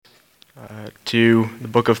to the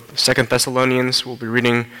book of 2 Thessalonians. We'll be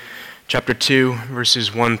reading chapter 2,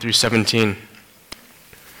 verses 1 through 17.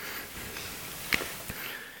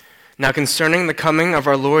 Now concerning the coming of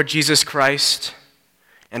our Lord Jesus Christ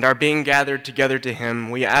and our being gathered together to him,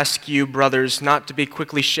 we ask you, brothers, not to be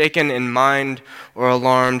quickly shaken in mind or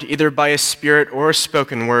alarmed, either by a spirit or a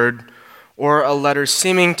spoken word, or a letter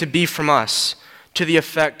seeming to be from us, to the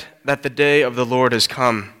effect that the day of the Lord has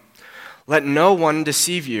come. Let no one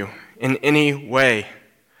deceive you in any way,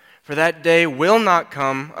 for that day will not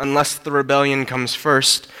come unless the rebellion comes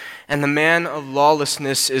first, and the man of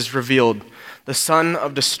lawlessness is revealed, the son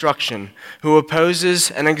of destruction, who opposes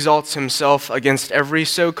and exalts himself against every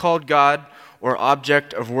so-called God or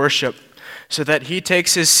object of worship, so that he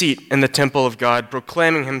takes his seat in the temple of God,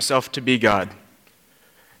 proclaiming himself to be God.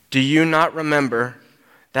 Do you not remember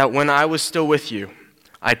that when I was still with you,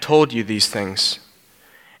 I told you these things?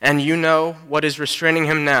 And you know what is restraining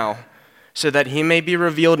him now, so that he may be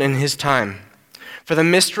revealed in his time. For the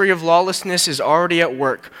mystery of lawlessness is already at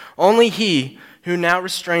work. Only he who now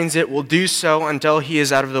restrains it will do so until he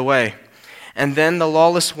is out of the way. And then the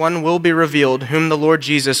lawless one will be revealed, whom the Lord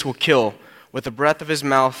Jesus will kill with the breath of his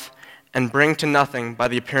mouth and bring to nothing by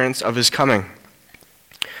the appearance of his coming.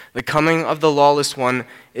 The coming of the lawless one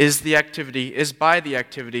is by the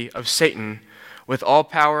activity of Satan, with all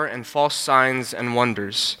power and false signs and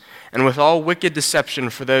wonders, and with all wicked deception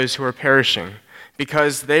for those who are perishing,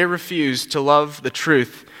 because they refuse to love the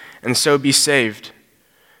truth and so be saved.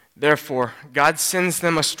 Therefore, God sends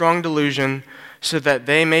them a strong delusion so that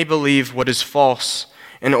they may believe what is false,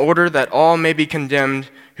 in order that all may be condemned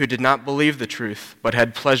who did not believe the truth, but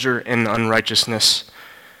had pleasure in unrighteousness.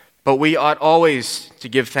 But we ought always to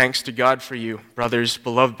give thanks to God for you, brothers,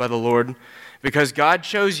 beloved by the Lord, because God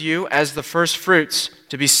chose you as the first fruits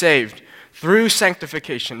to be saved through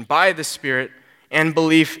sanctification by the Spirit and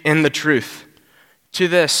belief in the truth. To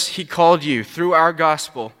this he called you through our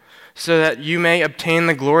gospel, so that you may obtain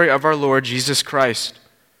the glory of our Lord Jesus Christ.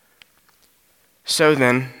 So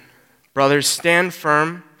then, brothers, stand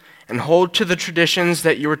firm and hold to the traditions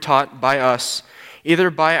that you were taught by us, either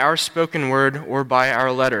by our spoken word or by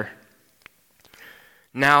our letter.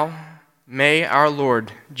 Now, may our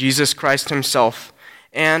Lord Jesus Christ himself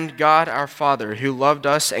and God our Father, who loved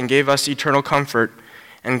us and gave us eternal comfort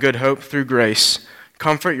and good hope through grace,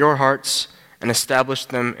 comfort your hearts and establish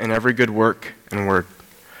them in every good work and word.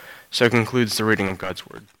 So concludes the reading of God's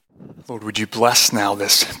word. Lord, would you bless now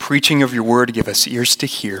this preaching of your word, give us ears to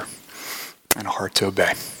hear and a heart to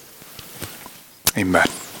obey. Amen.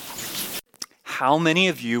 How many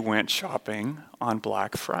of you went shopping on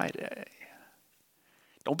Black Friday?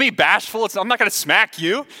 Don't be bashful. I'm not going to smack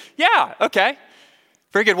you. Yeah, okay.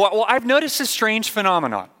 Very good. Well, I've noticed a strange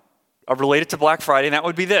phenomenon related to Black Friday, and that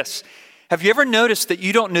would be this. Have you ever noticed that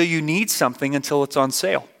you don't know you need something until it's on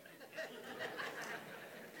sale?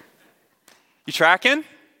 You tracking?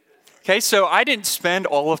 Okay, so I didn't spend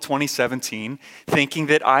all of 2017 thinking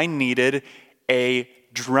that I needed a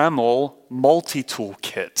Dremel multi-tool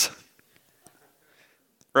kit.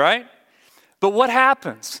 Right? But what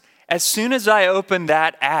happens? As soon as I open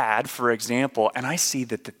that ad, for example, and I see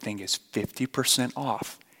that the thing is 50%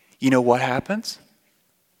 off, you know what happens?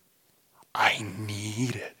 I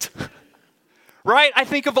need it. Right? I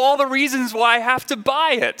think of all the reasons why I have to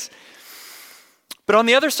buy it. But on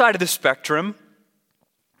the other side of the spectrum,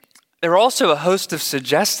 there are also a host of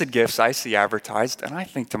suggested gifts I see advertised, and I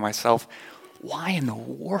think to myself, why in the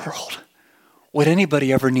world would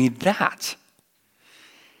anybody ever need that?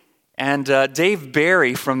 And Dave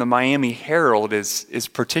Barry from the Miami Herald is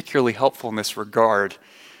particularly helpful in this regard.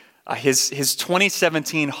 His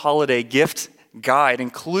 2017 holiday gift guide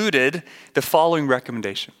included the following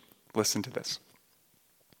recommendation. Listen to this.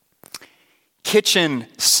 Kitchen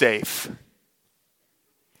safe.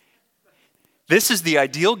 This is the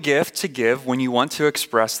ideal gift to give when you want to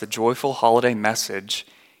express the joyful holiday message.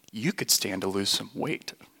 You could stand to lose some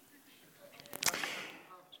weight.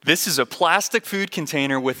 This is a plastic food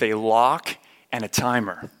container with a lock and a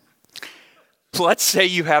timer. Let's say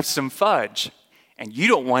you have some fudge and you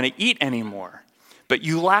don't want to eat anymore, but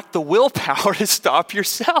you lack the willpower to stop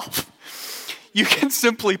yourself. You can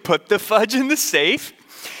simply put the fudge in the safe,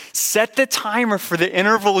 set the timer for the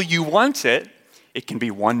interval you want it. It can be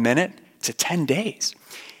 1 minute to 10 days,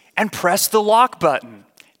 and press the lock button.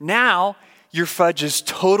 Now, your fudge is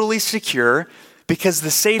totally secure because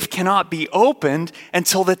the safe cannot be opened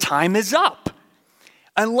until the time is up.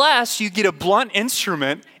 Unless you get a blunt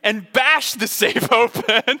instrument and bash the safe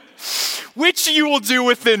open, which you will do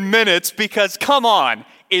within minutes because, come on,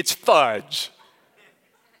 it's fudge.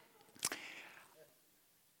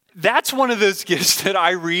 That's one of those gifts that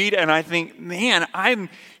I read and I think, man, I'm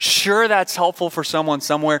sure that's helpful for someone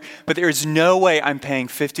somewhere, but there's no way I'm paying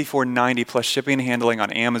 $54.90 plus shipping and handling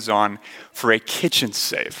on Amazon for a kitchen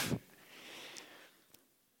safe.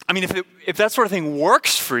 I mean, if that sort of thing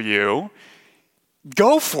works for you,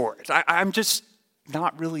 go for it. I'm just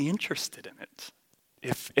not really interested in it.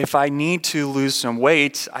 If I need to lose some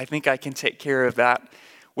weight, I think I can take care of that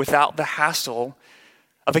without the hassle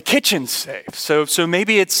of a kitchen safe. So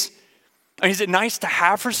maybe is it nice to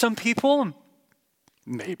have for some people?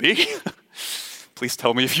 Maybe. Please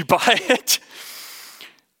tell me if you buy it.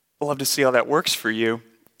 I'd love to see how that works for you.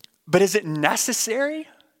 But is it necessary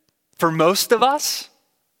for most of us?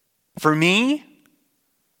 For me?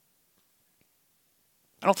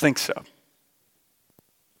 I don't think so.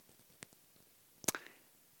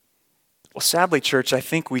 Well, sadly, church, I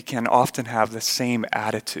think we can often have the same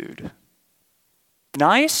attitude.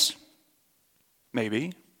 Nice?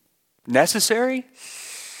 Maybe. Necessary?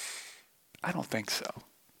 I don't think so.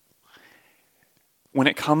 When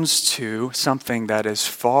it comes to something that is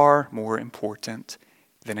far more important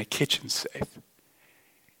than a kitchen safe,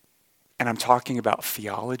 and I'm talking about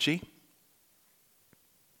theology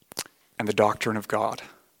and the doctrine of God,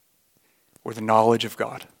 or the knowledge of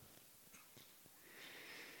God.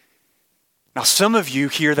 Now, some of you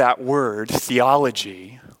hear that word,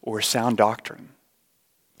 theology, or sound doctrine,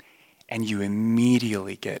 and you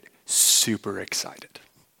immediately get super excited.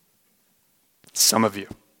 Some of you.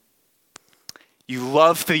 You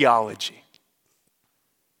love theology.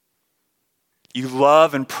 You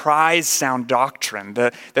love and prize sound doctrine.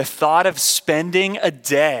 The thought of spending a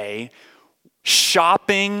day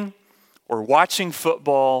shopping or watching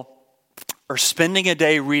football or spending a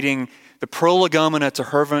day reading the Prolegomena to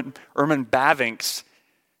Herman Bavinck's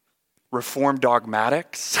Reformed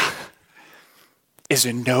Dogmatics is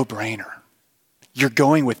a no-brainer. You're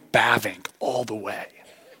going with Bavinck all the way.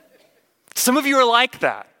 Some of you are like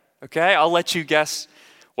that, okay? I'll let you guess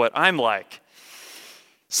what I'm like.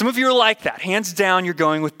 Some of you are like that. Hands down, you're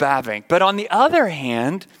going with Bavinck. But on the other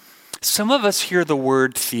hand, some of us hear the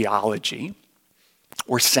word theology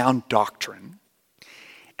or sound doctrine,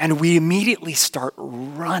 and we immediately start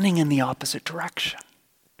running in the opposite direction.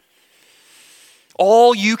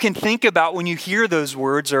 All you can think about when you hear those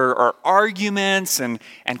words are arguments and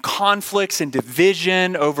conflicts and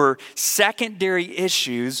division over secondary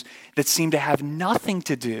issues that seem to have nothing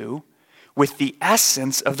to do with the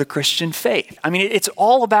essence of the Christian faith. I mean, it's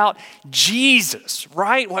all about Jesus,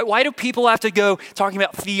 right? Why do people have to go talking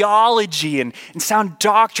about theology and sound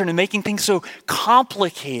doctrine and making things so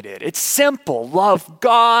complicated? It's simple. Love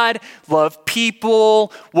God, love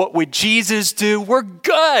people. What would Jesus do? We're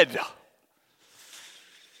good.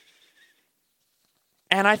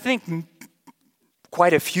 And I think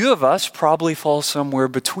quite a few of us probably fall somewhere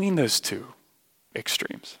between those two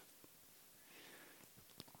extremes.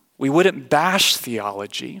 We wouldn't bash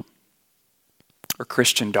theology or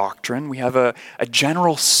Christian doctrine. We have a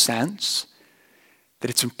general sense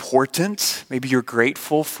that it's important. Maybe you're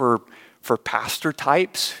grateful for pastor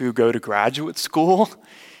types who go to graduate school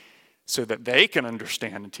so that they can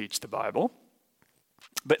understand and teach the Bible.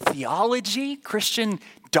 But theology, Christian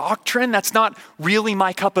doctrine, that's not really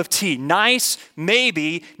my cup of tea. Nice,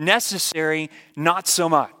 maybe. Necessary, not so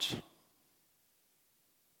much.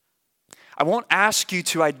 I won't ask you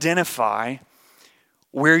to identify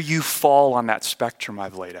where you fall on that spectrum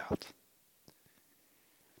I've laid out.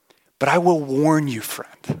 But I will warn you,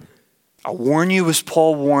 friend. I'll warn you as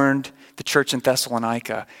Paul warned the church in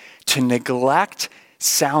Thessalonica, to neglect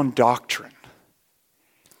sound doctrine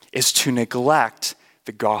is to neglect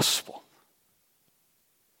the gospel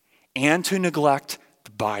and to neglect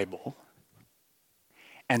the Bible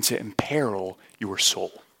and to imperil your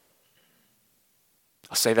soul.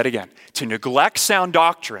 I'll say that again. To neglect sound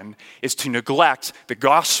doctrine is to neglect the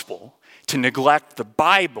gospel, to neglect the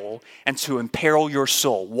Bible, and to imperil your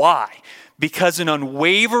soul. Why? Because an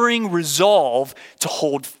unwavering resolve to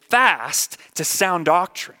hold fast to sound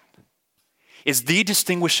doctrine is the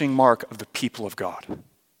distinguishing mark of the people of God.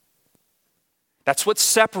 That's what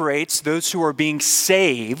separates those who are being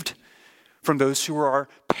saved from those who are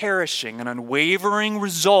perishing, an unwavering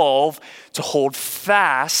resolve to hold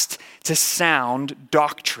fast to sound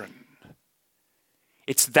doctrine.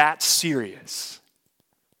 It's that serious.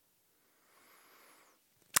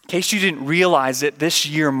 In case you didn't realize it, this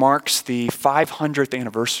year marks the 500th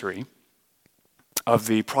anniversary of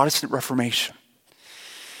the Protestant Reformation,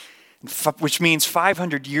 which means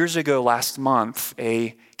 500 years ago last month,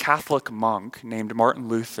 a Catholic monk named Martin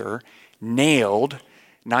Luther nailed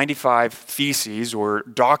 95 theses or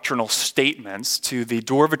doctrinal statements to the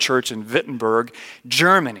Dorva Church in Wittenberg,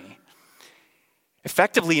 Germany,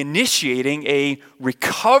 effectively initiating a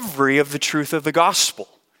recovery of the truth of the gospel.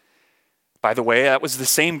 By the way, that was the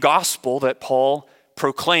same gospel that Paul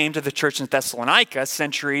proclaimed to the church in Thessalonica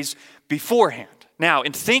centuries beforehand. Now,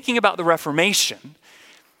 in thinking about the Reformation,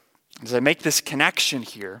 as I make this connection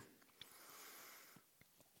here,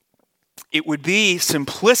 it would be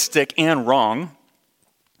simplistic and wrong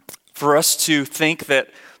for us to think that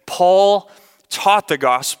Paul taught the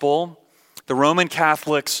gospel, the Roman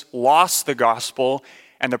Catholics lost the gospel,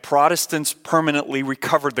 and the Protestants permanently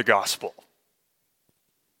recovered the gospel.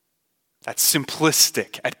 That's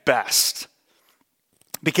simplistic at best.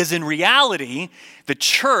 Because in reality, the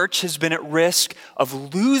church has been at risk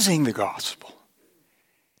of losing the gospel,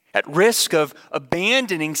 at risk of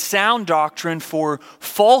abandoning sound doctrine for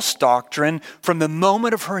false doctrine from the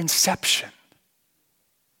moment of her inception.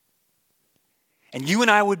 And you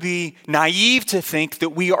and I would be naive to think that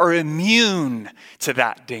we are immune to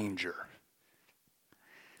that danger.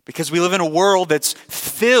 Because we live in a world that's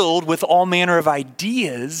filled with all manner of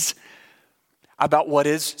ideas about what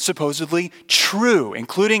is supposedly true,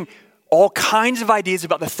 including all kinds of ideas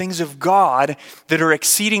about the things of God that are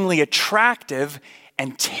exceedingly attractive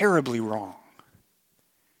and terribly wrong.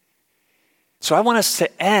 So I want us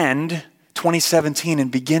to end 2017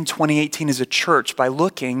 and begin 2018 as a church by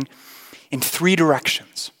looking in three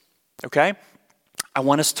directions, okay? I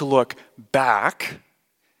want us to look back,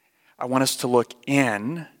 I want us to look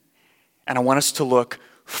in, and I want us to look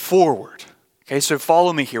forward. Okay, so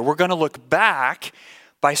follow me here. We're going to look back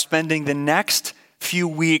by spending the next few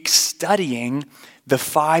weeks studying the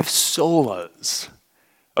 5 solas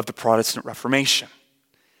of the Protestant Reformation.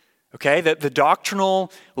 Okay, the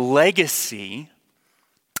doctrinal legacy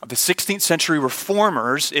of the 16th century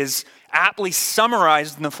reformers is aptly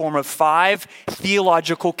summarized in the form of 5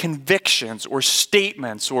 theological convictions or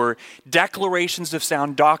statements or declarations of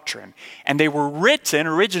sound doctrine. And they were written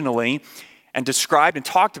originally and described and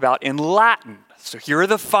talked about in Latin. So here are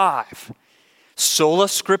the 5. Sola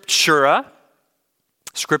Scriptura,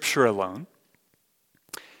 Scripture alone.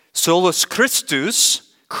 Solus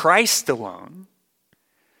Christus, Christ alone.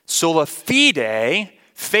 Sola Fide,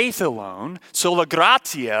 faith alone. Sola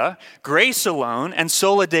Gratia, grace alone. And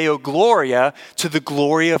sola Deo Gloria, to the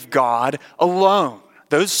glory of God alone.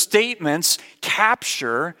 Those statements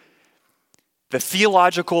capture the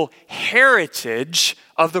theological heritage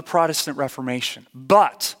of the Protestant Reformation.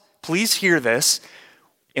 But, please hear this,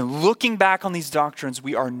 in looking back on these doctrines,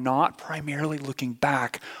 we are not primarily looking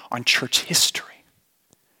back on church history.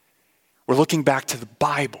 We're looking back to the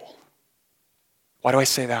Bible. Why do I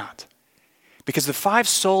say that? Because the 5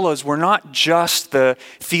 solas were not just the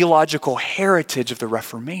theological heritage of the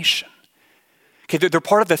Reformation. Okay, they're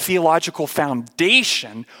part of the theological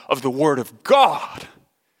foundation of the Word of God.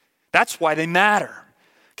 That's why they matter.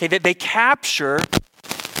 Okay, that they capture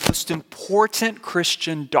the most important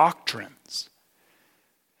Christian doctrines.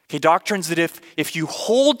 Okay, doctrines that if you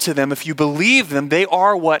hold to them, if you believe them, they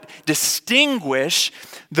are what distinguish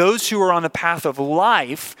those who are on the path of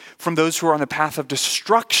life from those who are on the path of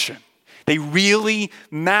destruction. They really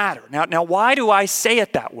matter. Now, why do I say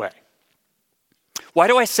it that way? Why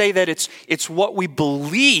do I say that it's what we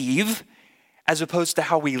believe as opposed to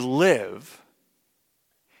how we live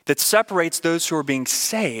that separates those who are being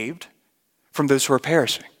saved from those who are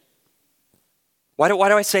perishing? Why do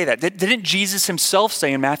I say that? Didn't Jesus himself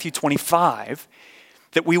say in Matthew 25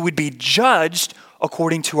 that we would be judged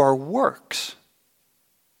according to our works,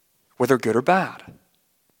 whether good or bad?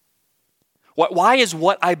 Why is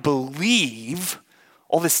what I believe,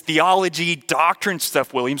 all this theology, doctrine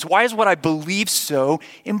stuff, Williams, why is what I believe so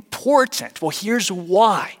important? Well, here's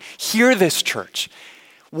why. Hear this, church.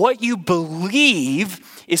 What you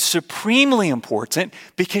believe is supremely important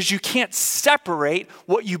because you can't separate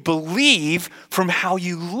what you believe from how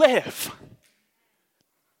you live.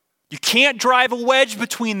 You can't drive a wedge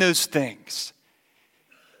between those things.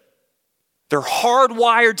 They're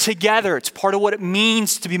hardwired together. It's part of what it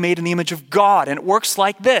means to be made in the image of God. And it works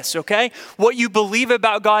like this, okay? What you believe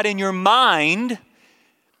about God in your mind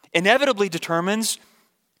inevitably determines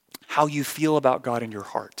how you feel about God in your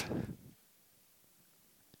heart.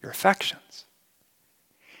 Your affections.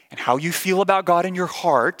 And how you feel about God in your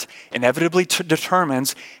heart inevitably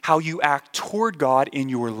determines how you act toward God in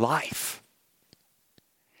your life.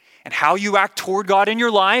 And how you act toward God in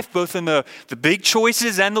your life, both in the big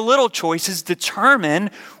choices and the little choices,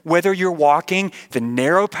 determine whether you're walking the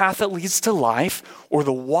narrow path that leads to life or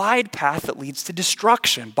the wide path that leads to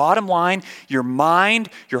destruction. Bottom line, your mind,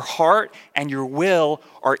 your heart, and your will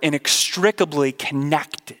are inextricably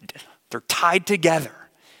connected. They're tied together.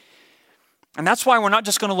 And that's why we're not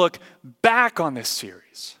just going to look back on this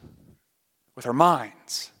series with our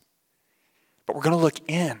minds, but we're going to look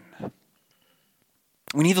in.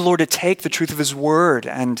 We need the Lord to take the truth of his word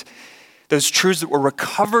and those truths that were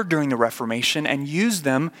recovered during the Reformation and use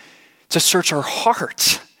them to search our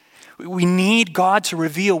hearts. We need God to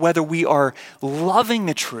reveal whether we are loving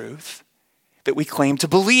the truth that we claim to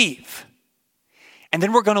believe. And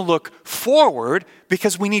then we're going to look forward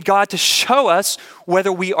because we need God to show us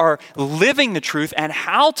whether we are living the truth and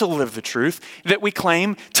how to live the truth that we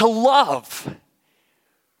claim to love.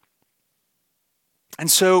 And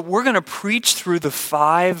so we're going to preach through the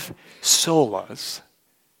 5 solas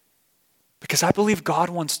because I believe God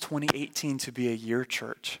wants 2018 to be a year,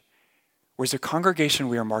 church, where as a congregation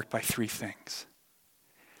we are marked by 3 things: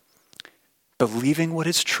 believing what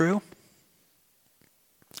is true,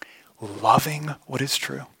 loving what is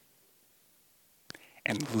true,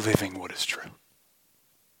 and living what is true.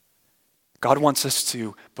 God wants us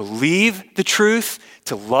to believe the truth,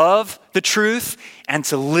 to love the truth, and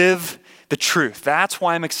to live the truth. That's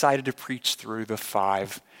why I'm excited to preach through the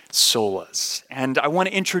 5 solas. And I want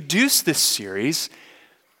to introduce this series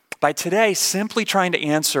by today simply trying to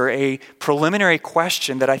answer a preliminary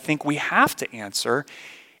question that I think we have to answer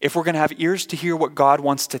if we're going to have ears to hear what God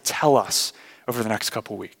wants to tell us over the next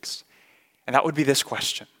couple weeks. And that would be this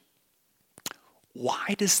question: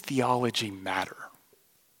 why does theology matter?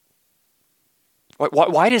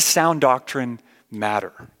 Why does sound doctrine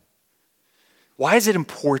matter? Why is it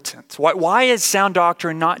important? Why is sound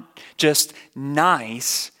doctrine not just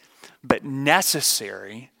nice, but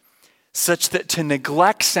necessary, such that to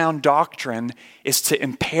neglect sound doctrine is to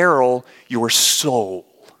imperil your soul?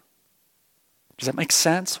 Does that make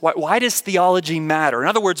sense? Why does theology matter? In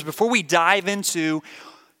other words, before we dive into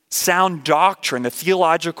sound doctrine, the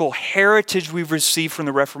theological heritage we've received from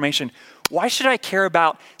the Reformation, why should I care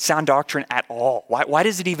about sound doctrine at all? Why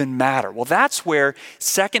does it even matter? Well, that's where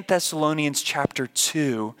 2 Thessalonians chapter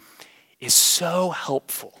 2 is so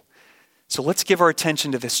helpful. So let's give our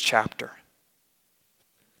attention to this chapter.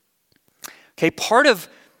 Okay, part of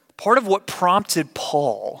what prompted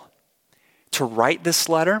Paul to write this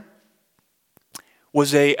letter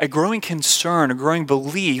was a growing concern, a growing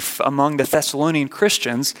belief among the Thessalonian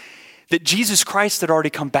Christians that Jesus Christ had already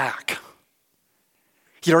come back.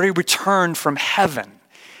 He'd already returned from heaven.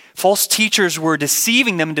 False teachers were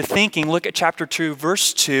deceiving them into thinking, look at chapter 2,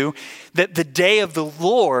 verse 2, that the day of the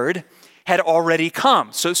Lord had already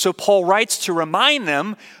come. So Paul writes to remind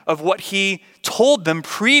them of what he told them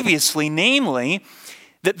previously, namely,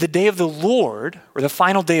 that the day of the Lord, or the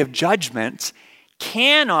final day of judgment,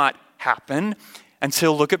 cannot happen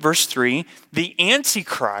until, look at verse 3, the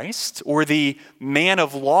Antichrist, or the man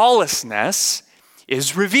of lawlessness,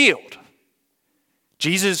 is revealed.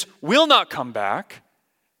 Jesus will not come back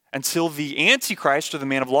until the Antichrist, or the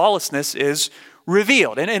man of lawlessness, is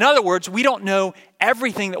revealed. And in other words, we don't know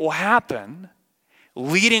everything that will happen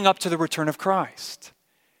leading up to the return of Christ.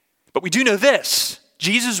 But we do know this: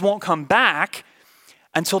 Jesus won't come back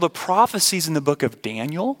until the prophecies in the book of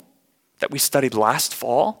Daniel that we studied last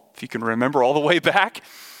fall, if you can remember all the way back,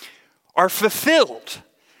 are fulfilled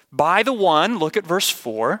by the one, look at verse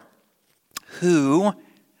 4, who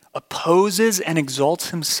opposes and exalts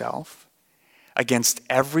himself against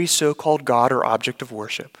every so-called God or object of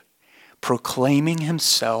worship, proclaiming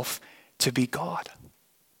himself to be God.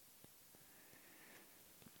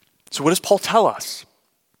 So what does Paul tell us?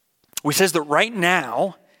 He says that right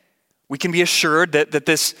now we can be assured that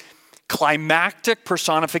this climactic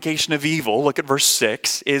personification of evil, look at verse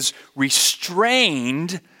 6, is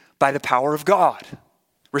restrained by the power of God.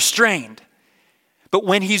 Restrained. But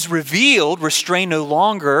when he's revealed, restrained no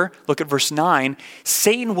longer, look at verse 9,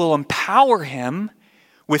 Satan will empower him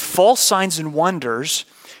with false signs and wonders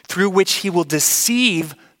through which he will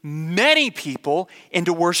deceive many people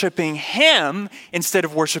into worshiping him instead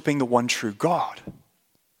of worshiping the one true God.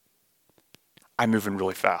 I'm moving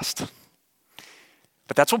really fast.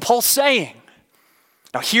 But that's what Paul's saying.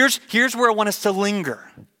 Now here's where I want us to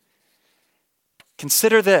linger.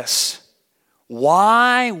 Consider this.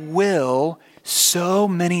 Why will so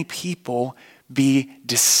many people be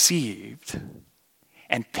deceived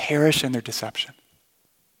and perish in their deception?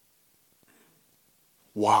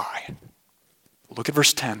 Why? Look at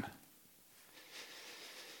verse 10.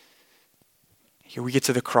 Here we get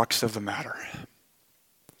to the crux of the matter.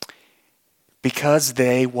 Because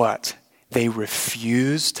they what? They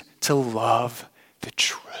refused to love the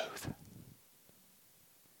truth.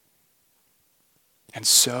 And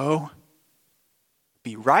so,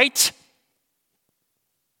 be right,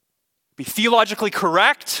 be theologically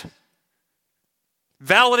correct,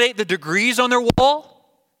 validate the degrees on their wall.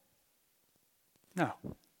 No.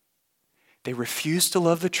 They refuse to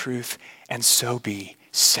love the truth and so be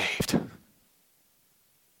saved.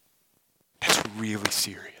 That's really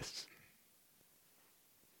serious.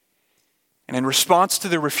 And in response to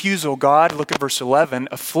the refusal, God, look at verse 11,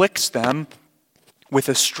 afflicts them with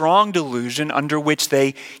a strong delusion under which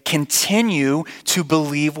they continue to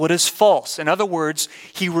believe what is false. In other words,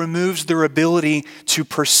 he removes their ability to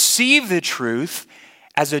perceive the truth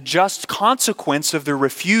as a just consequence of their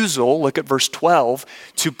refusal, look at verse 12,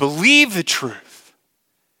 to believe the truth.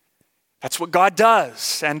 That's what God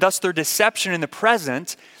does. And thus their deception in the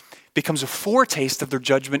present becomes a foretaste of their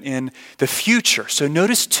judgment in the future. So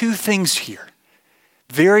notice two things here.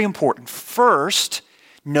 Very important. First,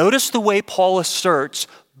 notice the way Paul asserts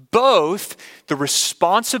both the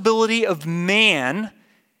responsibility of man,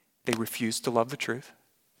 they refuse to love the truth,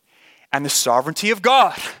 and the sovereignty of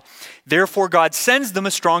God. Therefore, God sends them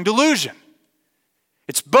a strong delusion.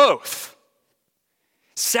 It's both.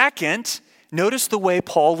 Second, notice the way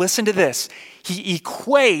Paul, listen to this, he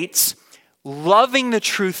equates loving the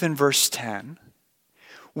truth in verse 10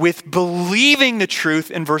 with believing the truth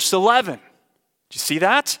in verse 11. Do you see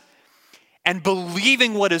that? And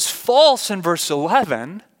believing what is false in verse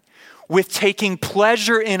 11 with taking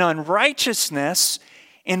pleasure in unrighteousness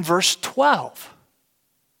in verse 12.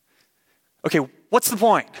 Okay, what's the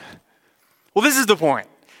point? Well, this is the point.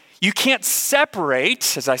 You can't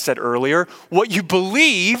separate, as I said earlier, what you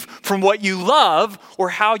believe from what you love, or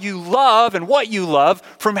how you love and what you love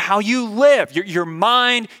from how you live. Your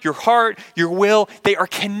mind, your heart, your will, they are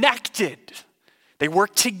connected. They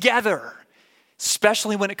work together,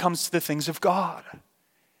 especially when it comes to the things of God.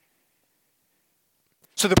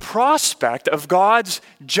 So the prospect of God's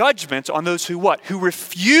judgment on those who what? Who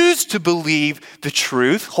refuse to believe the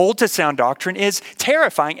truth, hold to sound doctrine, is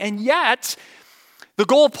terrifying. And yet, the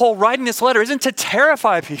goal of Paul writing this letter isn't to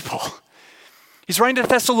terrify people. He's writing to the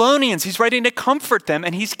Thessalonians. He's writing to comfort them,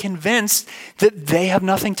 and he's convinced that they have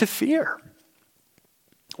nothing to fear.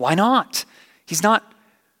 Why not? He's not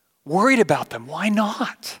worried about them. Why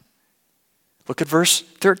not? Look at verse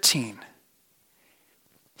 13.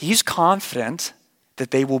 He's confident that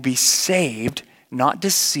they will be saved, not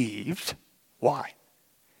deceived. Why?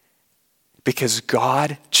 Because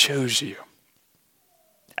God chose you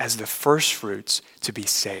as the first fruits to be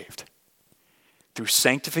saved through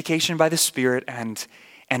sanctification by the Spirit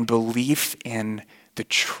and belief in the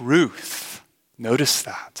truth. Notice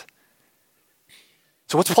that.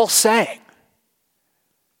 So what's Paul saying?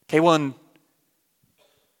 Okay, well, in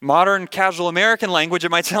modern casual American language, it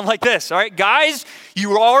might sound like this. All right, guys,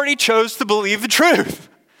 you already chose to believe the truth.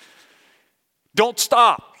 Don't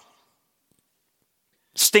stop.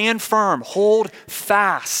 Stand firm. Hold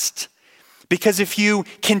fast. Because if you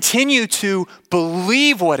continue to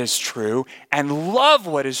believe what is true and love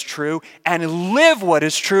what is true and live what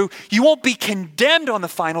is true, you won't be condemned on the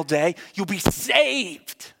final day. You'll be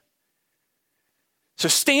saved. So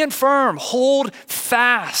stand firm, hold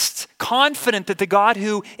fast, confident that the God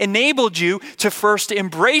who enabled you to first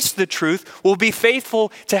embrace the truth will be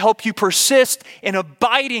faithful to help you persist in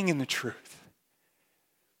abiding in the truth.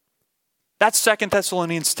 That's 2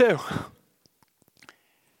 Thessalonians 2.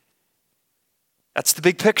 That's the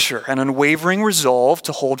big picture. An unwavering resolve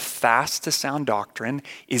to hold fast to sound doctrine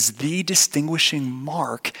is the distinguishing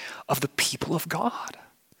mark of the people of God.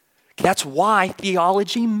 That's why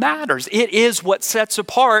theology matters. It is what sets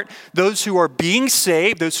apart those who are being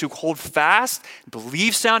saved, those who hold fast,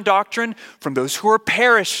 believe sound doctrine, from those who are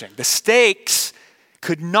perishing. The stakes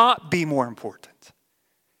could not be more important.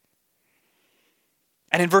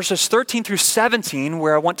 And in verses 13 through 17,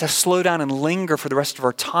 where I want to slow down and linger for the rest of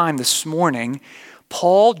our time this morning,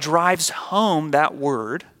 Paul drives home that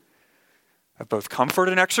word of both comfort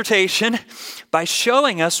and exhortation by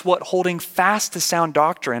showing us what holding fast to sound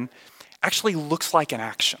doctrine actually looks like in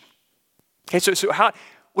action. Okay, so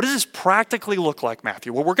what does this practically look like,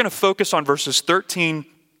 Matthew? Well, we're going to focus on verses 13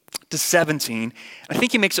 to 17. I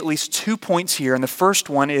think he makes at least 2 points here, and the first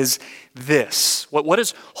one is this. What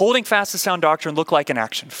does holding fast to sound doctrine look like in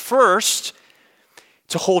action? First,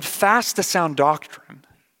 to hold fast to sound doctrine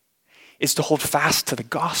is to hold fast to the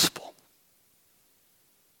gospel.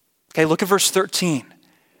 Okay, look at verse 13.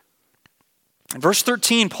 In verse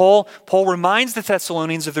 13, Paul reminds the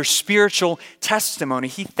Thessalonians of their spiritual testimony.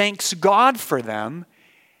 He thanks God for them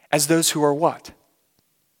as those who are what?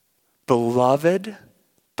 beloved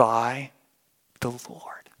by the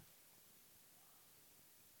Lord.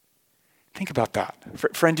 Think about that.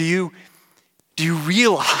 Friend, do you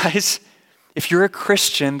realize, if you're a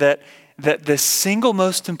Christian, that the single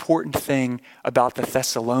most important thing about the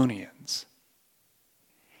Thessalonians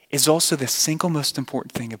is also the single most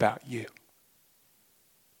important thing about you? You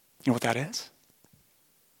know what that is?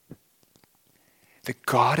 The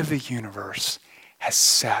God of the universe has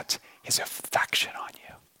set his affection on you.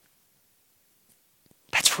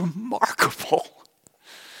 That's remarkable.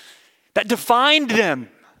 That defined them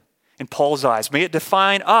in Paul's eyes. May it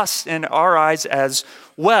define us in our eyes as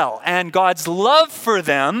well. And God's love for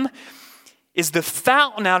them is the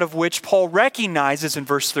fountain out of which Paul recognizes in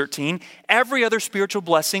verse 13 every other spiritual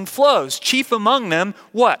blessing flows. Chief among them,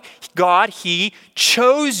 what? God, he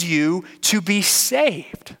chose you to be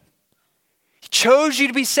saved. He chose you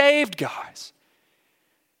to be saved, guys.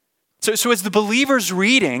 So as the believers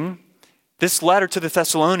reading this letter to the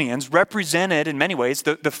Thessalonians represented in many ways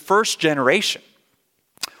the first generation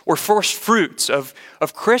or first fruits of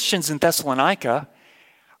Christians in Thessalonica,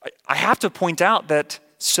 I have to point out that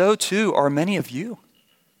so too are many of you.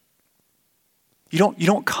 You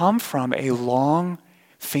don't come from a long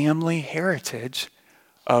family heritage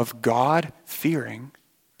of God-fearing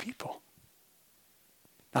people.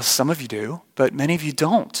 Now, some of you do, but many of you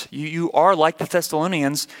don't. You are like the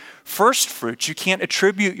Thessalonians, first fruits. You can't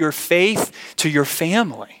attribute your faith to your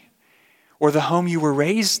family or the home you were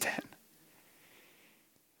raised in.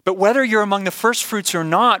 But whether you're among the first fruits or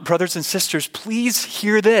not, brothers and sisters, please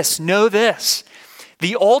hear this, know this.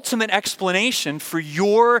 The ultimate explanation for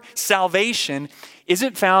your salvation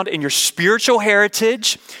isn't found in your spiritual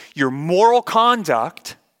heritage, your moral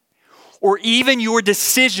conduct, or even your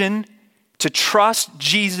decision to trust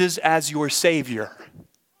Jesus as your Savior.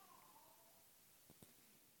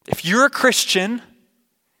 If you're a Christian,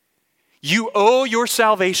 you owe your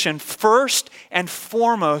salvation first and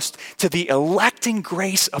foremost to the electing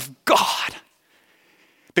grace of God.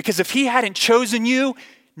 Because if he hadn't chosen you,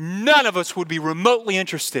 none of us would be remotely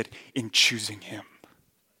interested in choosing him.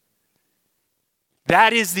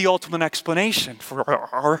 That is the ultimate explanation for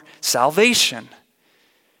our salvation.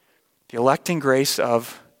 The electing grace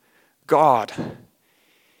of God.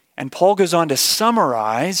 And Paul goes on to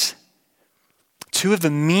summarize two of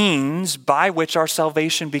the means by which our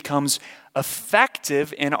salvation becomes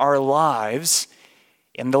effective in our lives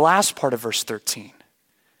in the last part of verse 13.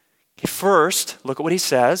 Okay, first, look at what he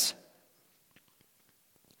says.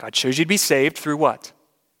 God chose you to be saved through what?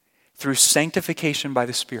 Through sanctification by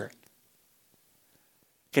the Spirit.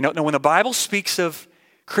 Okay, now when the Bible speaks of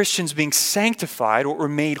Christians being sanctified or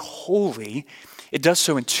made holy, it does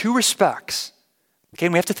so in two respects. Okay,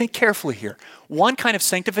 and we have to think carefully here. One kind of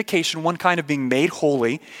sanctification, one kind of being made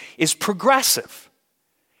holy is progressive.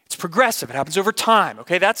 It's progressive. It happens over time.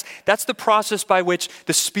 Okay, that's the process by which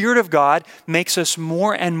the Spirit of God makes us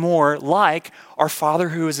more and more like our Father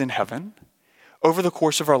who is in heaven over the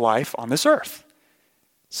course of our life on this earth.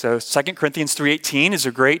 So 2 Corinthians 3:18 is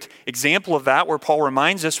a great example of that, where Paul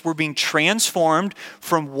reminds us we're being transformed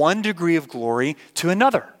from one degree of glory to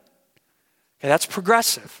another. Okay, that's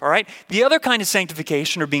progressive, all right? The other kind of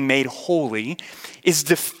sanctification, or being made holy, is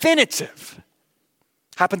definitive.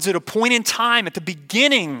 Happens at a point in time at the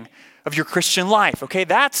beginning of your Christian life, okay?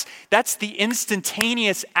 That's the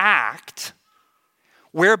instantaneous act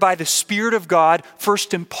whereby the Spirit of God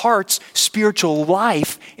first imparts spiritual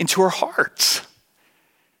life into our hearts.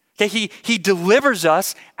 Okay, he delivers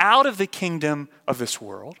us out of the kingdom of this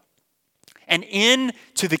world and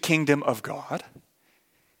into the kingdom of God.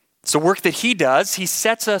 It's the work that he does. He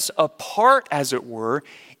sets us apart, as it were,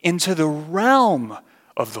 into the realm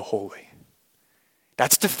of the holy.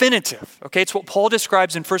 That's definitive. Okay, it's what Paul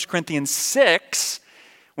describes in 1 Corinthians 6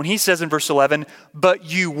 when he says in verse 11, but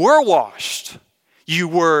you were washed, you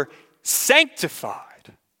were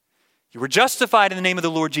sanctified, you were justified in the name of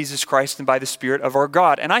the Lord Jesus Christ and by the Spirit of our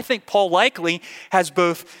God. And I think Paul likely has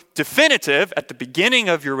both definitive at the beginning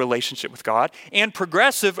of your relationship with God and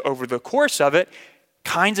progressive over the course of it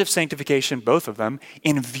kinds of sanctification, both of them,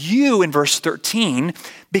 in view in verse 13,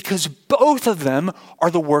 because both of them are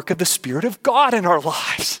the work of the Spirit of God in our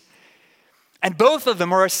lives. And both of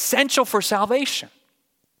them are essential for salvation.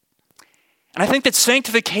 And I think that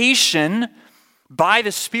sanctification by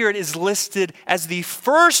the Spirit is listed as the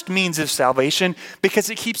first means of salvation because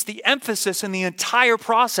it keeps the emphasis in the entire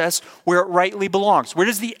process where it rightly belongs. Where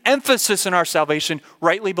does the emphasis in our salvation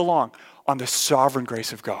rightly belong? On the sovereign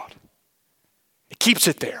grace of God. It keeps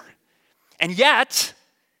it there. And yet,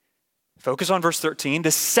 focus on verse 13,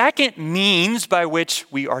 the second means by which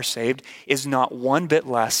we are saved is not one bit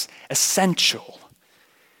less essential.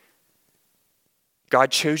 God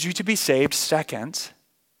chose you to be saved, second,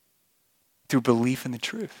 through belief in the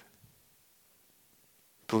truth.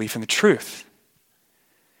 Belief in the truth.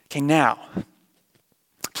 Okay, now,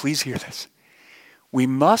 please hear this. We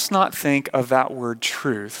must not think of that word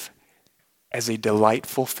truth as a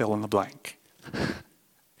delightful fill in the blank,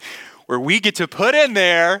 where we get to put in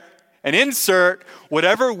there and insert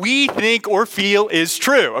whatever we think or feel is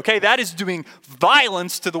true. Okay, that is doing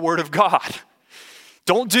violence to the Word of God.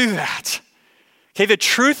 Don't do that. Okay, the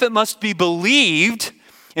truth that must be believed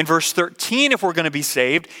in verse 13, if we're going to be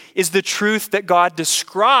saved, is the truth that God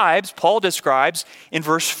describes, Paul describes in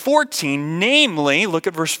verse 14. Namely, look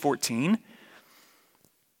at verse 14,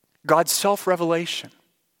 God's self-revelation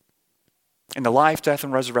in the life, death,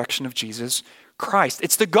 and resurrection of Jesus Christ.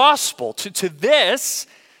 It's the gospel. To this,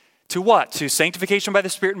 to what? To sanctification by the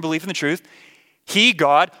Spirit and belief in the truth. He,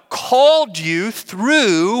 God, called you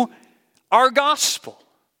through our gospel,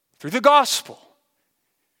 through the gospel.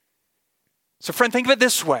 So friend, think of it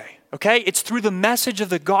this way, okay? It's through the message of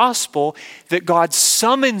the gospel that God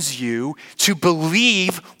summons you to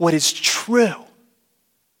believe what is true.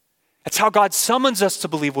 That's how God summons us to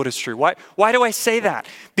believe what is true. Why do I say that?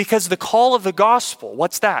 Because the call of the gospel,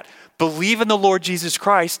 what's that? Believe in the Lord Jesus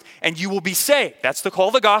Christ and you will be saved. That's the call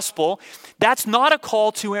of the gospel. That's not a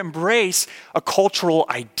call to embrace a cultural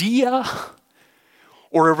idea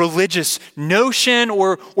or a religious notion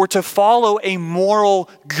or to follow a moral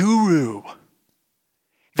guru.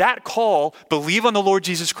 That call, believe on the Lord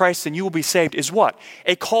Jesus Christ and you will be saved, is what?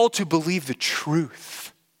 A call to believe the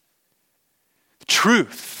truth. The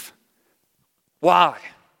truth. Why?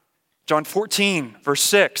 John 14, verse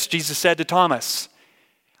 6, Jesus said to Thomas,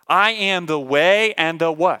 I am the way and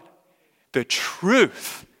the what? The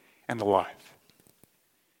truth and the life.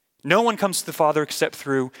 No one comes to the Father except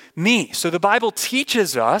through me. So the Bible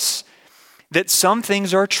teaches us that some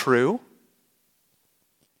things are true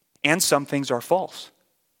and some things are false.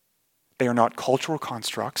 They are not cultural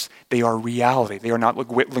constructs. They are reality. They are not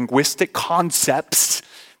linguistic concepts.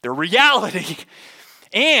 They're reality.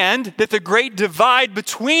 And that the great divide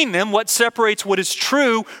between them, what separates what is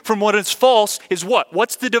true from what is false, is what?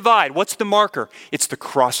 What's the divide? What's the marker? It's the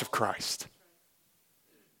cross of Christ.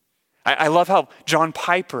 I love how John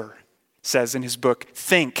Piper says in his book,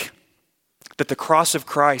 Think, that the cross of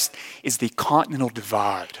Christ is the continental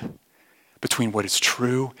divide between what is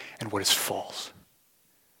true and what is false.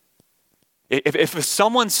 If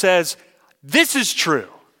someone says, this is true,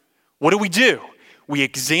 what do? We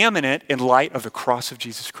examine it in light of the cross of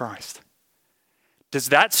Jesus Christ. Does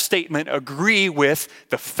that statement agree with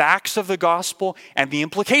the facts of the gospel and the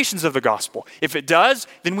implications of the gospel? If it does,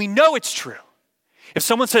 then we know it's true. If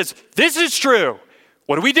someone says, this is true,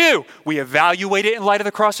 what do? We evaluate it in light of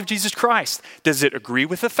the cross of Jesus Christ. Does it agree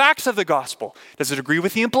with the facts of the gospel? Does it agree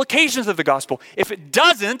with the implications of the gospel? If it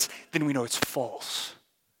doesn't, then we know it's false.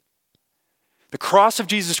 The cross of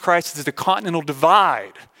Jesus Christ is the continental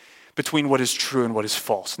divide between what is true and what is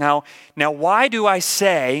false. Now, why do I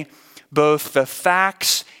say both the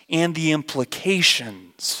facts and the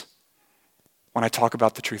implications when I talk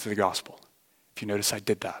about the truth of the gospel? If you notice, I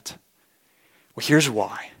did that. Well, here's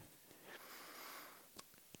why.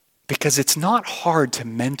 Because it's not hard to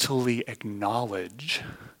mentally acknowledge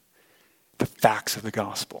the facts of the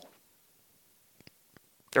gospel.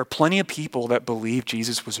 There are plenty of people that believe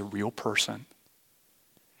Jesus was a real person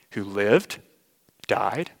who lived,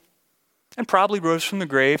 died, and probably rose from the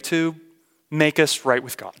grave to make us right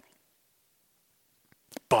with God.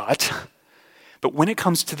 But when it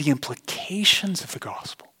comes to the implications of the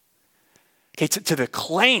gospel, okay, to the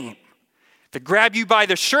claim, the grab you by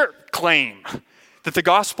the shirt claim that the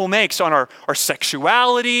gospel makes on our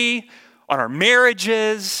sexuality, on our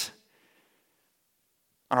marriages,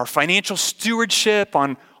 on our financial stewardship,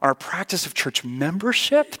 on our practice of church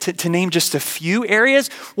membership, to name just a few areas,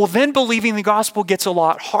 well, then believing the gospel gets a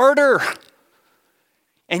lot harder.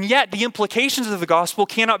 And yet the implications of the gospel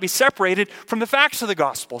cannot be separated from the facts of the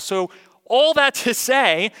gospel. So all that to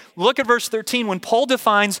say, look at verse 13. When Paul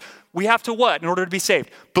defines we have to what in order to be saved?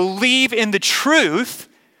 Believe in the truth.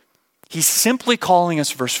 He's simply calling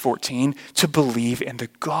us, verse 14, to believe in the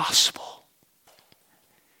gospel.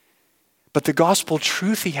 But the gospel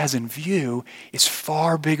truth he has in view is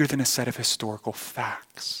far bigger than a set of historical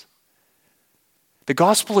facts. The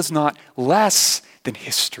gospel is not less than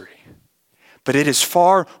history, but it is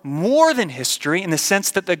far more than history in the sense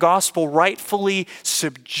that the gospel rightfully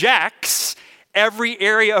subjects every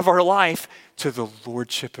area of our life to the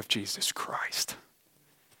lordship of Jesus Christ.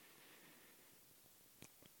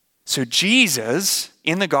 So Jesus,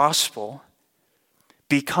 in the gospel,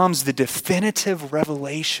 becomes the definitive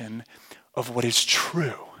revelation of what is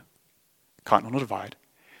true. continental divide,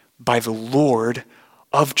 by the Lord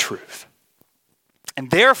of truth. And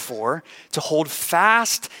therefore, to hold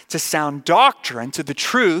fast to sound doctrine, to the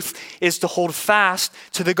truth, is to hold fast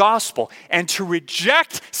to the gospel. And to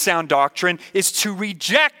reject sound doctrine is to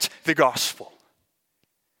reject the gospel.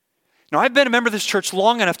 Now, I've been a member of this church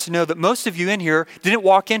long enough to know that most of you in here didn't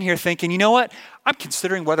walk in here thinking, you know what? I'm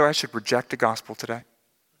considering whether I should reject the gospel today.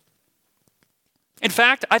 In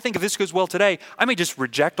fact, I think if this goes well today, I may just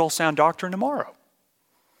reject all sound doctrine tomorrow.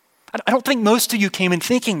 I don't think most of you came in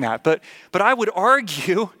thinking that, but I would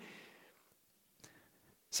argue,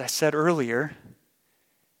 as I said earlier,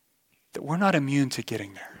 that we're not immune to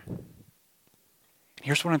getting there. And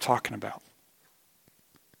here's what I'm talking about.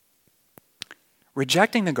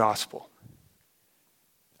 Rejecting the gospel,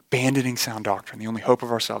 abandoning sound doctrine, the only hope of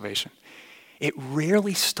our salvation, it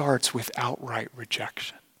rarely starts with outright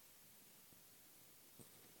rejection.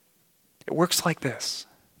 It works like this,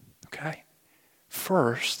 okay?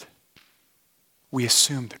 First, we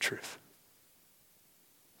assume the truth.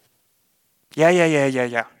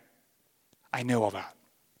 Yeah. I know all that.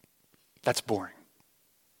 That's boring.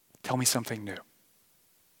 Tell me something new.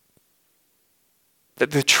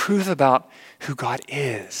 The truth about who God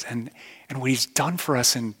is and what he's done for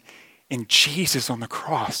us in Jesus on the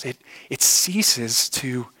cross, it ceases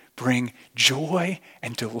to bring joy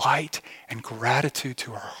and delight and gratitude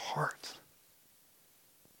to our hearts.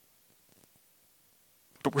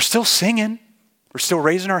 But we're still singing. We're still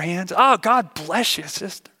raising our hands. Oh, God bless you,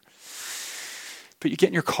 sister. But you get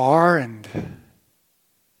in your car and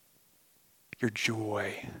your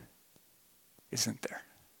joy isn't there.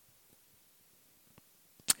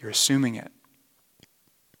 You're assuming it.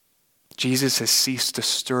 Jesus has ceased to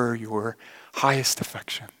stir your highest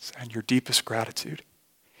affections and your deepest gratitude.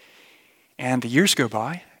 And the years go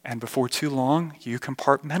by, and before too long, you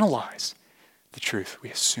compartmentalize the truth.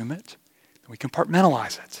 We assume it, and we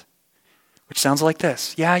compartmentalize it. Which sounds like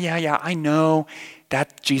this. Yeah, I know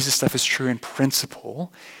that Jesus stuff is true in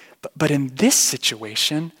principle, but in this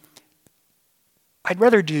situation, I'd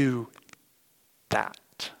rather do that.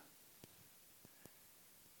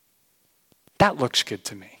 That looks good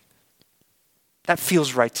to me. That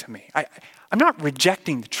feels right to me. I'm not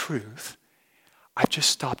rejecting the truth. I've just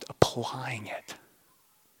stopped applying it.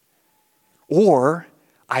 Or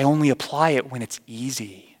I only apply it when it's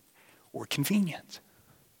easy or convenient.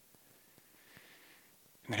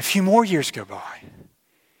 And then a few more years go by,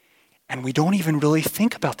 and we don't even really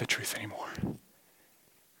think about the truth anymore.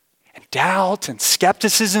 And doubt and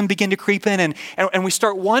skepticism begin to creep in, and we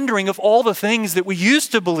start wondering if all the things that we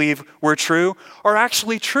used to believe were true are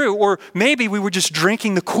actually true, or maybe we were just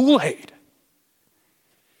drinking the Kool-Aid.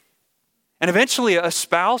 And eventually a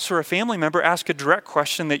spouse or a family member asks a direct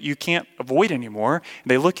question that you can't avoid anymore.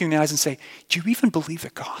 They look you in the eyes and say, do you even believe the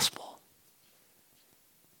gospel?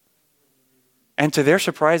 And to their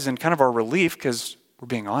surprise and kind of our relief, because we're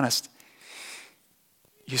being honest,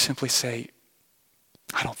 you simply say,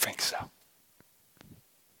 I don't think so.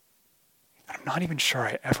 And I'm not even sure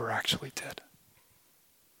I ever actually did.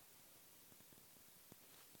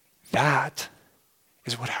 That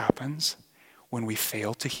is what happens when we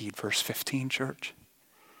fail to heed verse 15, church.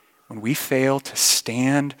 When we fail to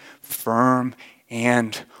stand firm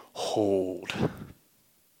and hold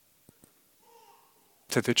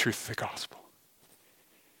to the truth of the gospel.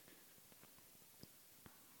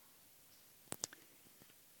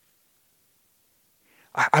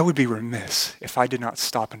 I would be remiss if I did not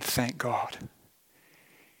stop and thank God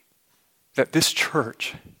that this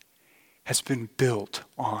church has been built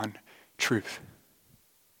on truth,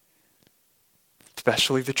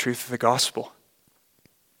 especially the truth of the gospel.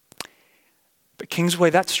 But Kingsway,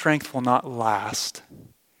 that strength will not last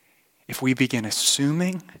if we begin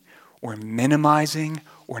assuming or minimizing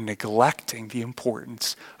or neglecting the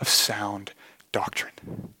importance of sound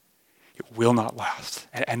doctrine. It will not last.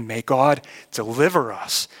 And may God deliver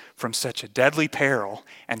us from such a deadly peril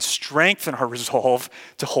and strengthen our resolve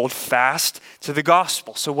to hold fast to the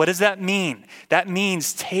gospel. So what does that mean? That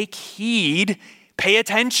means take heed, pay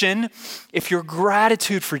attention if your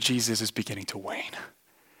gratitude for Jesus is beginning to wane.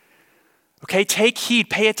 Okay, take heed,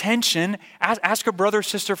 pay attention, ask a brother or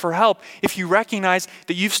sister for help if you recognize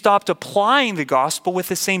that you've stopped applying the gospel with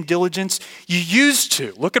the same diligence you used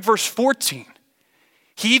to. Look at verse 14.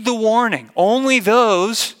 Heed the warning. Only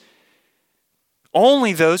those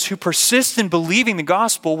who persist in believing the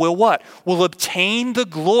gospel will what? Will obtain the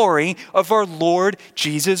glory of our Lord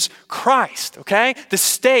Jesus Christ. Okay? The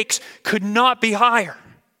stakes could not be higher.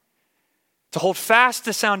 To hold fast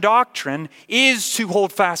to sound doctrine is to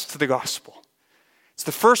hold fast to the gospel. It's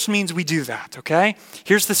the first means we do that, okay?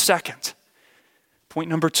 Here's the second. Point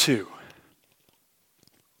number 2.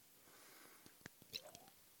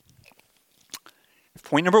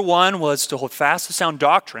 Point number one was to hold fast to sound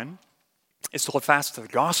doctrine, is to hold fast to the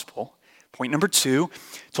gospel. Point number two,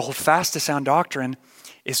 to hold fast to sound doctrine,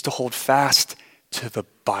 is to hold fast to the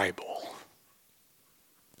Bible.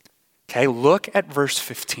 Okay, look at verse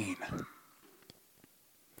 15.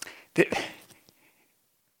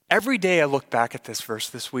 Every day I look back at this verse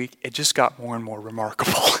this week, it just got more and more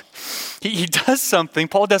remarkable. He does something,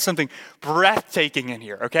 Paul does something breathtaking in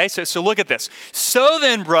here, okay? So look at this. So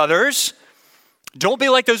then, brothers, don't be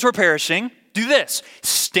like those who are perishing. Do this.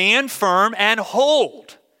 Stand firm and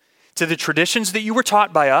hold to the traditions that you were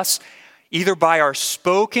taught by us, either by our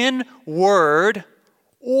spoken word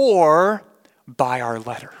or by our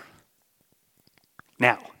letter.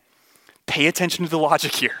 Now, pay attention to the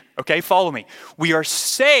logic here, okay? Follow me. We are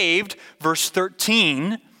saved, verse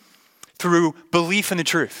 13, through belief in the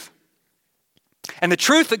truth. And the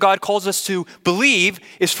truth that God calls us to believe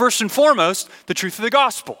is first and foremost the truth of the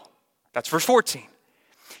gospel. That's verse 14.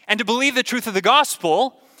 And to believe the truth of the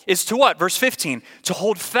gospel is to what? Verse 15. To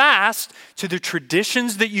hold fast to the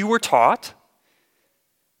traditions that you were taught,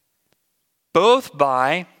 both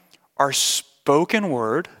by our spoken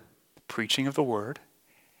word, preaching of the word,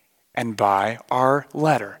 and by our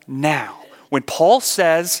letter. Now, when Paul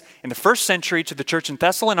says in the first century to the church in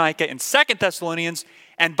Thessalonica, in 2 Thessalonians,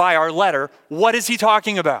 and by our letter, what is he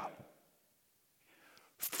talking about?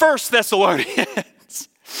 1 Thessalonians.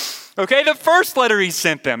 Okay, the first letter he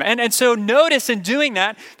sent them. And so notice in doing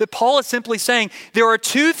that Paul is simply saying there are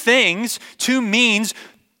two things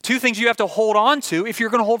you have to hold on to if you're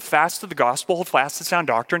going to hold fast to the gospel, hold fast to sound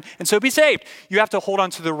doctrine, and so be saved. You have to hold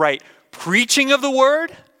on to the right preaching of the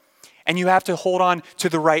word, and you have to hold on to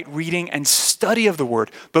the right reading and study of the word.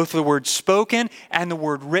 Both the word spoken and the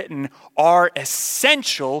word written are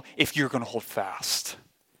essential if you're going to hold fast.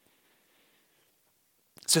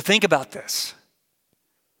 So think about this.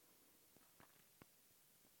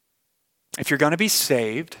 If you're going to be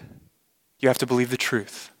saved, you have to believe the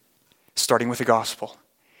truth, starting with the gospel.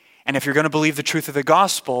 And if you're going to believe the truth of the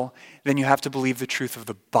gospel, then you have to believe the truth of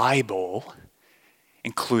the Bible,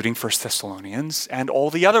 including 1 Thessalonians and all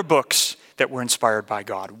the other books that were inspired by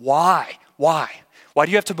God. Why? Why do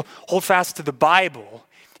you have to hold fast to the Bible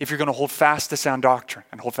if you're going to hold fast to sound doctrine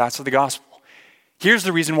and hold fast to the gospel? Here's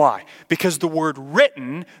the reason why. Because the word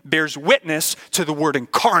written bears witness to the word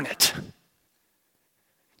incarnate.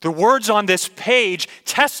 The words on this page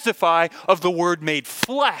testify of the word made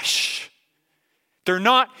flesh. They're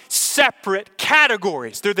not separate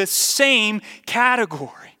categories. They're the same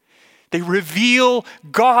category. They reveal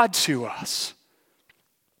God to us.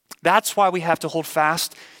 That's why we have to hold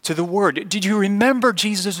fast to the word. Did you remember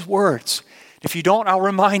Jesus' words? If you don't, I'll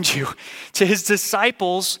remind you. To his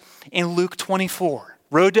disciples in Luke 24,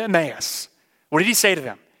 road to Emmaus. What did he say to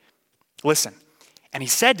them? Listen, and he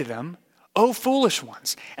said to them, "O foolish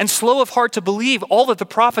ones, and slow of heart to believe all that the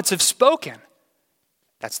prophets have spoken."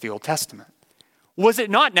 That's the Old Testament. Was it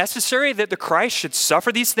not necessary that the Christ should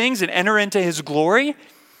suffer these things and enter into his glory?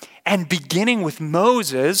 And beginning with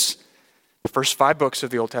Moses, the first 5 books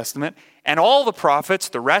of the Old Testament, and all the prophets,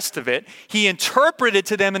 the rest of it, he interpreted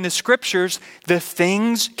to them in the scriptures the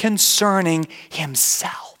things concerning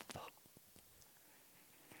himself.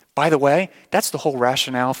 By the way, that's the whole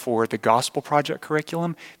rationale for the Gospel Project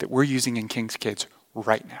curriculum that we're using in King's Kids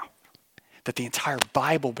right now. That the entire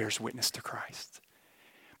Bible bears witness to Christ.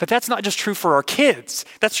 But that's not just true for our kids.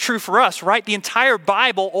 That's true for us, right? The entire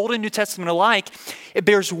Bible, Old and New Testament alike, it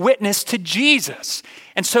bears witness to Jesus.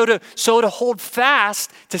 And so to hold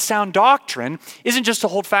fast to sound doctrine isn't just to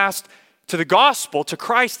hold fast to the gospel, to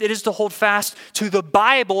Christ. It is to hold fast to the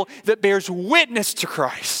Bible that bears witness to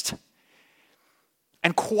Christ.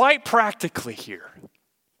 And quite practically here,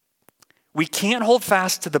 we can't hold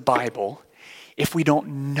fast to the Bible if we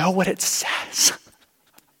don't know what it says.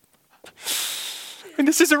 And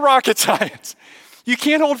this isn't rocket science. You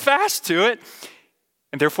can't hold fast to it,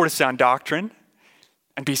 and therefore to sound doctrine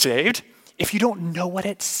and be saved, if you don't know what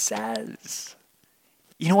it says.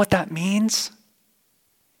 You know what that means?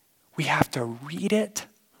 We have to read it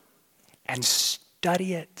and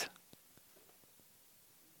study it.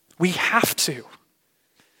 We have to.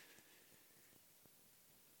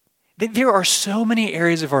 There are so many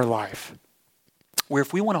areas of our life where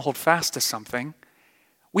if we want to hold fast to something,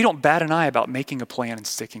 we don't bat an eye about making a plan and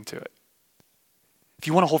sticking to it. If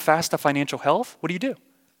you want to hold fast to financial health, what do? You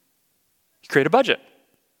create a budget.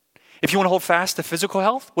 If you want to hold fast to physical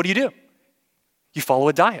health, what do? You follow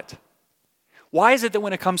a diet. Why is it that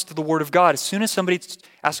when it comes to the Word of God, as soon as somebody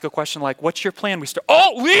asks a question like, "What's your plan?" we start,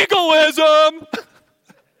 legalism!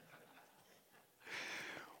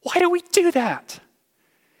 Why do we do that?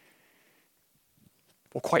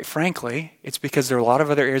 Well, quite frankly, it's because there are a lot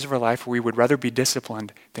of other areas of our life where we would rather be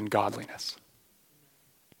disciplined than godliness.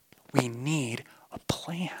 We need a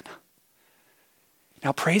plan.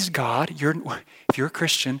 Now, praise God, if you're a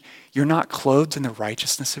Christian, you're not clothed in the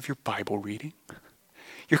righteousness of your Bible reading.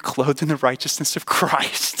 You're clothed in the righteousness of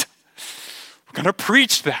Christ. We're going to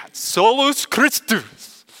preach that. Solus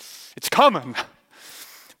Christus. It's coming.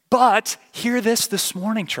 But hear this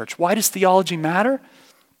morning, church. Why does theology matter?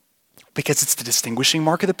 Because it's the distinguishing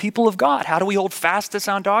mark of the people of God. How do we hold fast to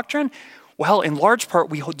sound doctrine? Well, in large part,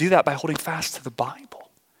 we do that by holding fast to the Bible,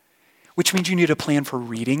 which means you need a plan for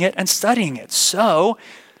reading it and studying it. So,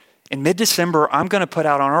 in mid-December, I'm going to put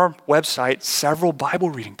out on our website several Bible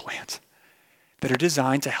reading plans that are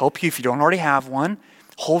designed to help you, if you don't already have one,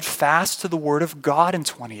 hold fast to the Word of God in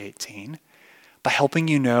 2018 by helping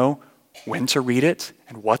you know when to read it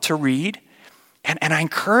and what to read. And I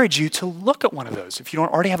encourage you to look at one of those if you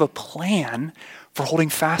don't already have a plan for holding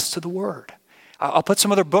fast to the Word. I'll put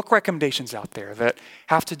some other book recommendations out there that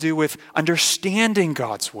have to do with understanding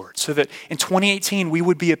God's Word so that in 2018 we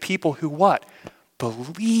would be a people who what?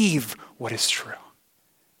 Believe what is true.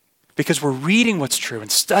 Because we're reading what's true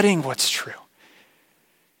and studying what's true.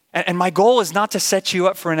 And my goal is not to set you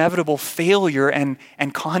up for inevitable failure and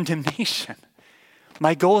condemnation.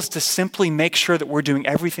 My goal is to simply make sure that we're doing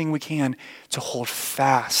everything we can to hold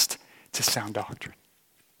fast to sound doctrine.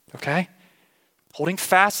 Okay? Holding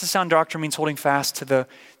fast to sound doctrine means holding fast to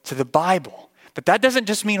the Bible. But that doesn't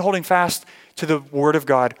just mean holding fast to the Word of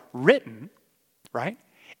God written, right?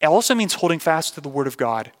 It also means holding fast to the Word of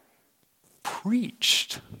God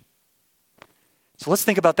preached. So let's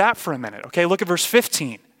think about that for a minute. Okay, look at verse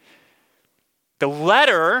 15. The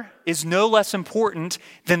letter is no less important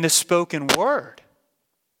than the spoken word.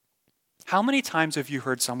 How many times have you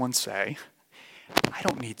heard someone say, I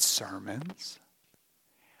don't need sermons.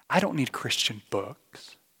 I don't need Christian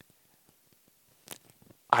books.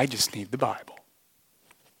 I just need the Bible.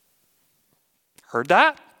 Heard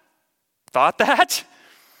that? Thought that?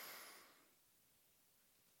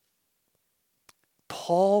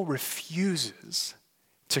 Paul refuses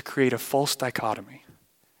to create a false dichotomy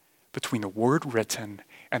between the word written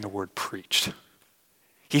and the word preached.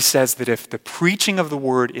 He says that if the preaching of the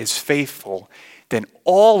word is faithful, then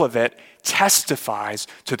all of it testifies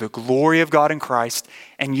to the glory of God in Christ,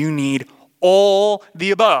 and you need all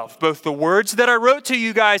the above, both the words that I wrote to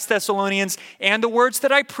you guys, Thessalonians, and the words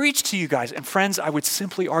that I preached to you guys. And friends, I would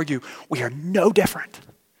simply argue we are no different.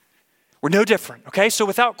 We're no different, okay? So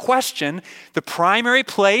without question, the primary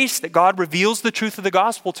place that God reveals the truth of the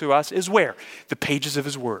gospel to us is where? The pages of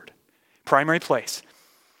his word. Primary place.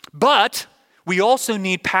 But we also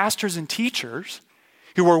need pastors and teachers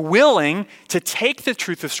who are willing to take the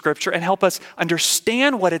truth of Scripture and help us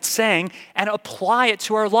understand what it's saying and apply it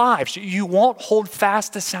to our lives. You won't hold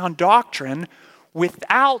fast to sound doctrine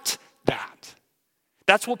without that.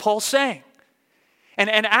 That's what Paul's saying.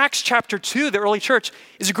 And Acts chapter 2, the early church,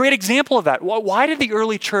 is a great example of that. Why did the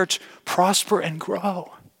early church prosper and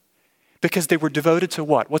grow? Because they were devoted to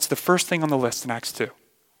what? What's the first thing on the list in Acts 2?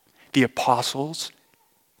 The apostles'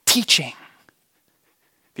 teaching.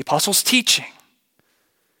 The apostles' teaching.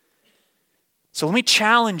 So let me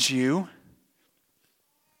challenge you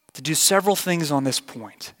to do several things on this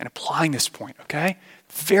point and applying this point, okay?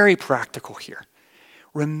 Very practical here.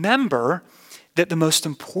 Remember that the most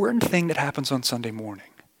important thing that happens on Sunday morning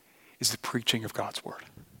is the preaching of God's word.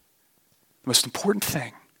 The most important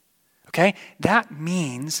thing, okay? That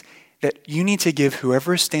means that you need to give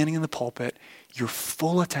whoever is standing in the pulpit your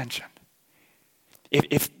full attention.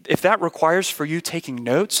 If that requires for you taking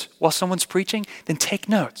notes while someone's preaching, then take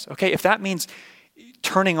notes, okay? If that means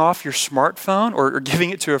turning off your smartphone or giving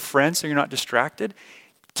it to a friend so you're not distracted,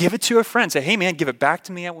 give it to a friend. Say, hey man, give it back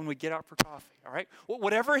to me when we get out for coffee, all right?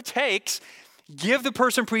 Whatever it takes, give the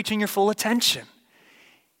person preaching your full attention.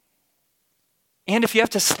 And if you have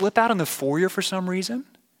to slip out in the foyer for some reason,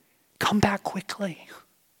 come back quickly.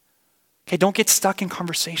 Okay, don't get stuck in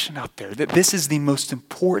conversation out there. That this is the most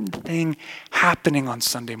important thing happening on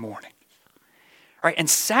Sunday morning. All right, and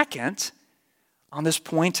second, on this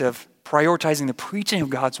point of prioritizing the preaching of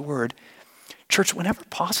God's word, church, whenever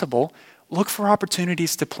possible, look for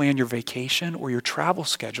opportunities to plan your vacation or your travel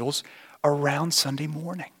schedules around Sunday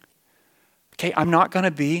morning. Okay, I'm not going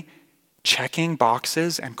to be checking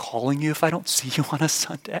boxes and calling you if I don't see you on a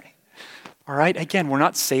Sunday. All right, again, we're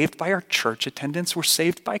not saved by our church attendance, we're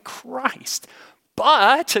saved by Christ.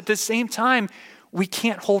 But at the same time, we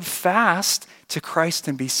can't hold fast to Christ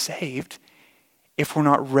and be saved if we're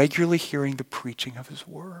not regularly hearing the preaching of his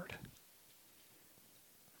word.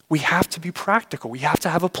 we have to be practical. We have to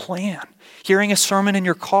have a plan. Hearing a sermon in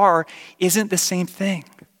your car isn't the same thing.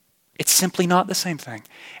 It's simply not the same thing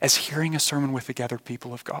as hearing a sermon with the gathered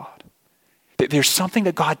people of God. There's something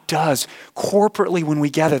that God does corporately when we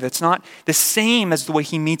gather that's not the same as the way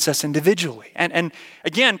he meets us individually. And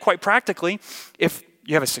again, quite practically, if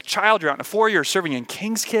you have a sick child, you're out in a foyer, you're serving in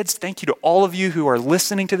King's Kids, thank you to all of you who are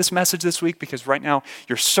listening to this message this week, because right now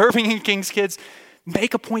you're serving in King's Kids.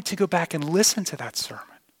 Make a point to go back and listen to that sermon.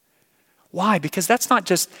 Why? Because that's not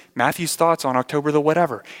just Matthew's thoughts on October the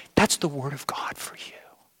whatever. That's the word of God for you.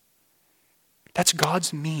 That's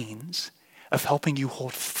God's means of helping you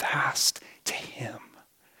hold fast to him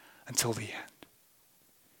until the end.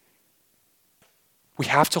 We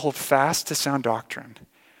have to hold fast to sound doctrine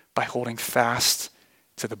by holding fast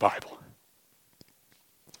to the Bible.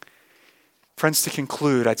 Friends, to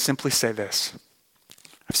conclude, I'd simply say this.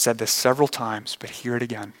 I've said this several times, but hear it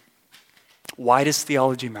again. Why does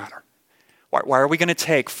theology matter? Why are we going to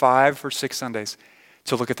take 5 or 6 Sundays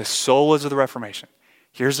to look at the solas of the Reformation?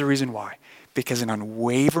 Here's the reason why. Because an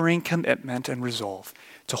unwavering commitment and resolve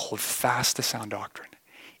to hold fast to sound doctrine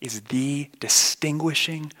is the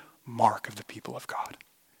distinguishing mark of the people of God.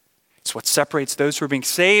 It's what separates those who are being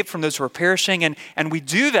saved from those who are perishing. And we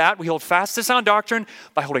do that, we hold fast to sound doctrine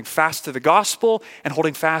by holding fast to the gospel and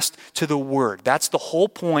holding fast to the word. That's the whole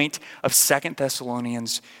point of 2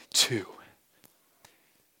 Thessalonians 2.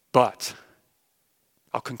 But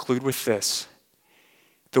I'll conclude with this.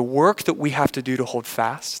 The work that we have to do to hold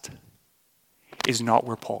fast is not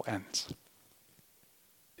where Paul ends.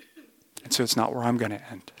 And so it's not where I'm going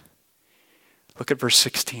to end. Look at verse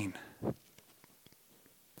 16.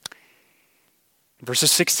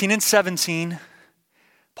 Verses 16 and 17,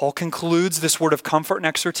 Paul concludes this word of comfort and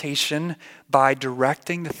exhortation by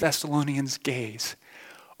directing the Thessalonians' gaze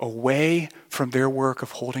away from their work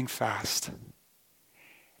of holding fast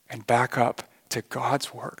and back up to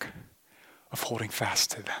God's work of holding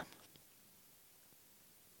fast to them.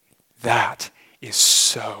 That is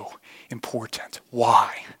so important.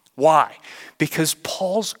 Why? Why? Because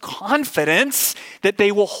Paul's confidence that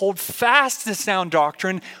they will hold fast to sound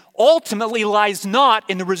doctrine ultimately lies not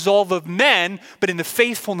in the resolve of men, but in the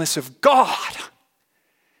faithfulness of God.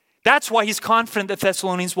 That's why he's confident that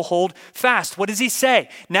Thessalonians will hold fast. What does he say?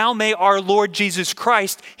 Now may our Lord Jesus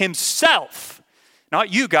Christ himself,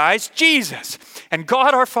 not you guys, Jesus, and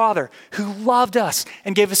God our Father, who loved us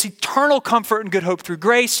and gave us eternal comfort and good hope through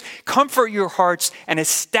grace, comfort your hearts and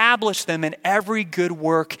establish them in every good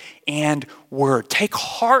work and word. Take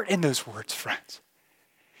heart in those words, friends.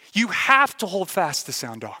 You have to hold fast to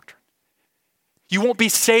sound doctrine. You won't be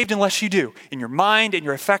saved unless you do, in your mind, in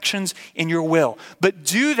your affections, in your will. But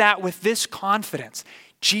do that with this confidence.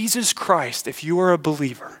 Jesus Christ, if you are a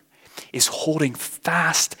believer, is holding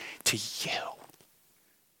fast to you.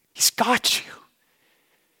 He's got you.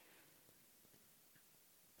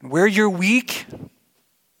 And where you're weak,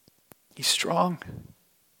 he's strong.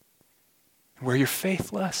 And where you're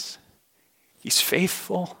faithless, he's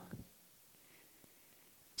faithful.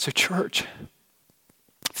 So church,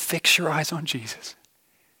 fix your eyes on Jesus.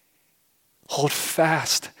 Hold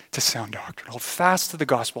fast to sound doctrine. Hold fast to the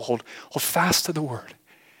gospel. Hold fast to the word.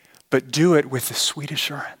 But do it with the sweet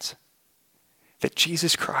assurance that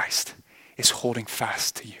Jesus Christ is holding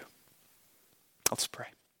fast to you. Let's pray.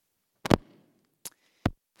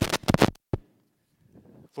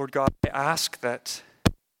 Lord God, I ask that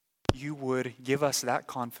you would give us that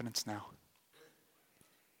confidence now.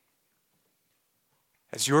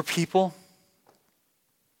 As your people,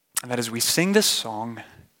 and that as we sing this song,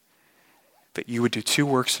 that you would do 2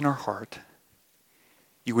 works in our heart.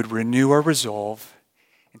 You would renew our resolve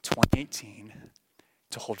in 2018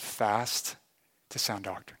 to hold fast to sound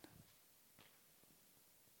doctrine.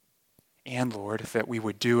 And Lord, that we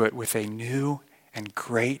would do it with a new and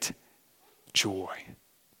great joy.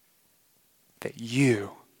 That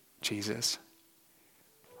you, Jesus,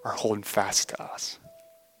 are holding fast to us.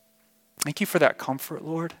 Thank you for that comfort,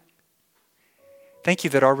 Lord. Thank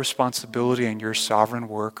you that our responsibility and your sovereign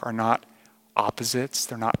work are not opposites.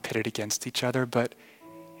 They're not pitted against each other, but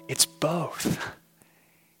it's both.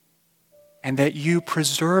 And that you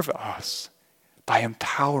preserve us by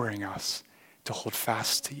empowering us to hold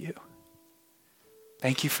fast to you.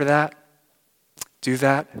 Thank you for that. Do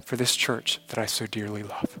that for this church that I so dearly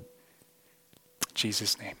love. In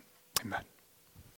Jesus' name, amen.